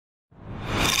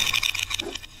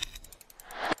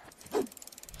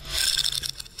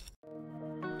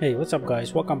Hey, what's up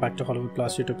guys, welcome back to Hollywood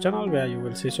Plus YouTube channel where you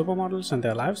will see supermodels and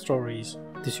their life stories.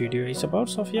 This video is about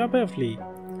SOFIA BEVARLY.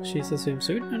 She is a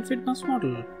swimsuit and fitness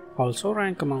model, also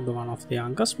ranked among one of the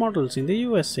youngest models in the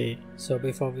USA. So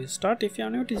before we start, if you are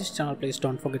new to this channel, please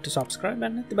don't forget to subscribe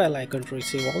and hit the bell icon to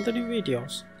receive all the new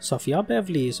videos. SOFIA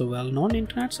BEVARLY is a well-known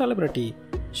internet celebrity.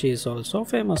 She is also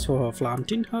famous for her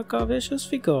flaunting her curvaceous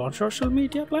figure on social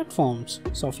media platforms.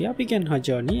 SOFIA began her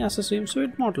journey as a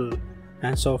swimsuit model,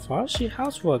 and so far she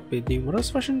has worked with numerous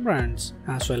fashion brands,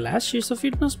 as well as she is a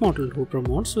fitness model who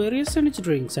promotes various energy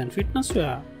drinks and fitness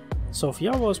wear.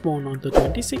 SOFIA was born on the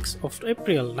 26th of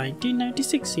April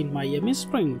 1996 in Miami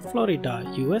Springs, Florida,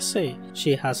 USA.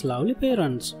 She has lovely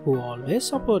parents who always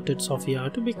supported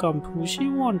SOFIA to become who she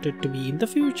wanted to be in the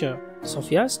future.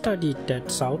 SOFIA studied at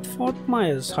South Fort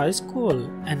Myers High School,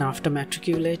 and after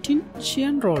matriculating, she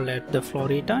enrolled at the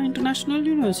Florida International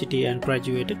University and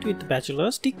graduated with a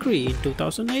bachelor's degree in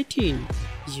 2018.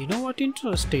 You know what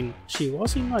interesting? She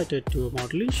was invited to a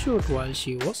modeling shoot while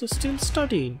she was still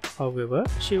studying. However,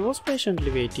 she was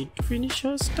patiently waiting to finish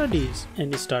her studies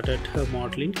and started her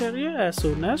modeling career as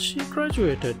soon as she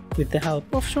graduated. With the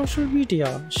help of social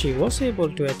media, she was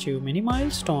able to achieve many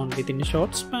milestones within a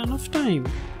short span of time.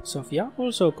 SOFIA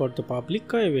also got the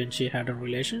public eye when she had a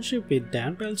relationship with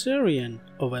Dan Bilzerian,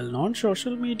 a well-known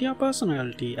social media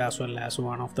personality as well as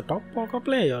one of the top poker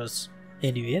players.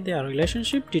 Anyway, their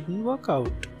relationship didn't work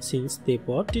out, since they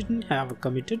both didn't have a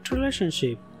committed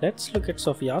relationship. Let's look at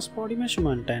SOFIA's body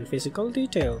measurement and physical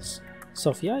details.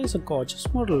 SOFIA is a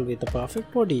gorgeous model with a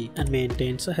perfect body and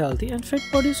maintains a healthy and fit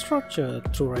body structure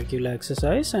through regular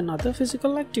exercise and other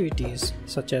physical activities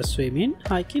such as swimming,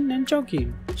 hiking and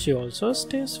jogging. She also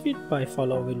stays fit by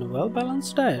following a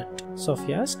well-balanced diet.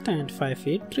 SOFIA stands 5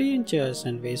 feet 3 inches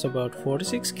and weighs about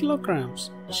 46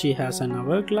 kilograms. She has an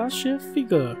hourglass-shaped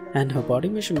figure and her body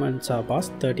measurements are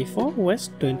bust 34,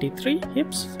 waist 23,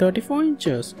 hips 34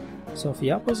 inches.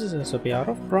 SOFIA possesses a pair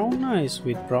of brown eyes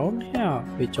with brown hair,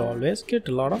 which always get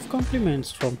a lot of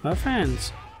compliments from her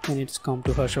fans. When it's come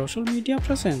to her social media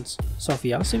presence,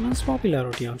 SOFIA's immense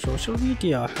popularity on social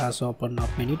media has opened up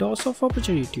many doors of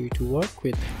opportunity to work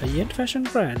with high-end fashion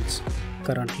brands.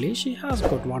 Currently, she has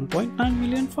got 1.9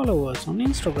 million followers on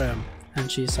Instagram,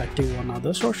 and she is active on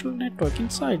other social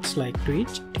networking sites like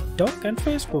Twitch, TikTok and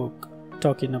Facebook.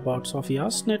 Talking about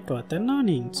SOFIA's net worth and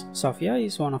earnings, SOFIA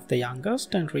is one of the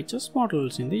youngest and richest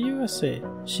models in the USA.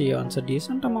 She earns a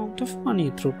decent amount of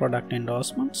money through product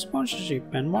endorsement,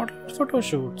 sponsorship and model photo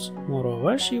shoots.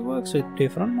 Moreover, she works with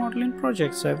different modeling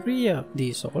projects every year.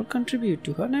 These all contribute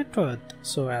to her net worth.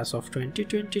 So as of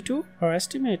 2022, her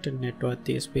estimated net worth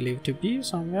is believed to be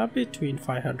somewhere between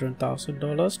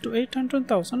 $500,000 to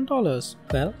 $800,000.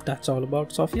 Well, that's all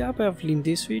about SOFIA BEVARLY in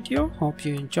this video. Hope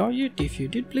you enjoy it. If you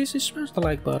did, please smash the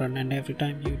like button, and every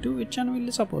time you do, it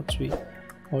genuinely supports me.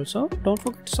 Also, don't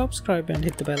forget to subscribe and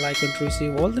hit the bell icon to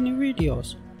receive all the new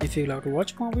videos. If you love to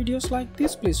watch more videos like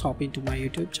this, please hop into my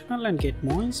YouTube channel and get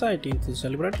more insight into the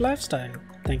celebrity lifestyle.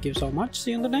 Thank you so much.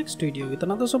 See you in the next video with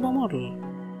another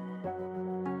supermodel.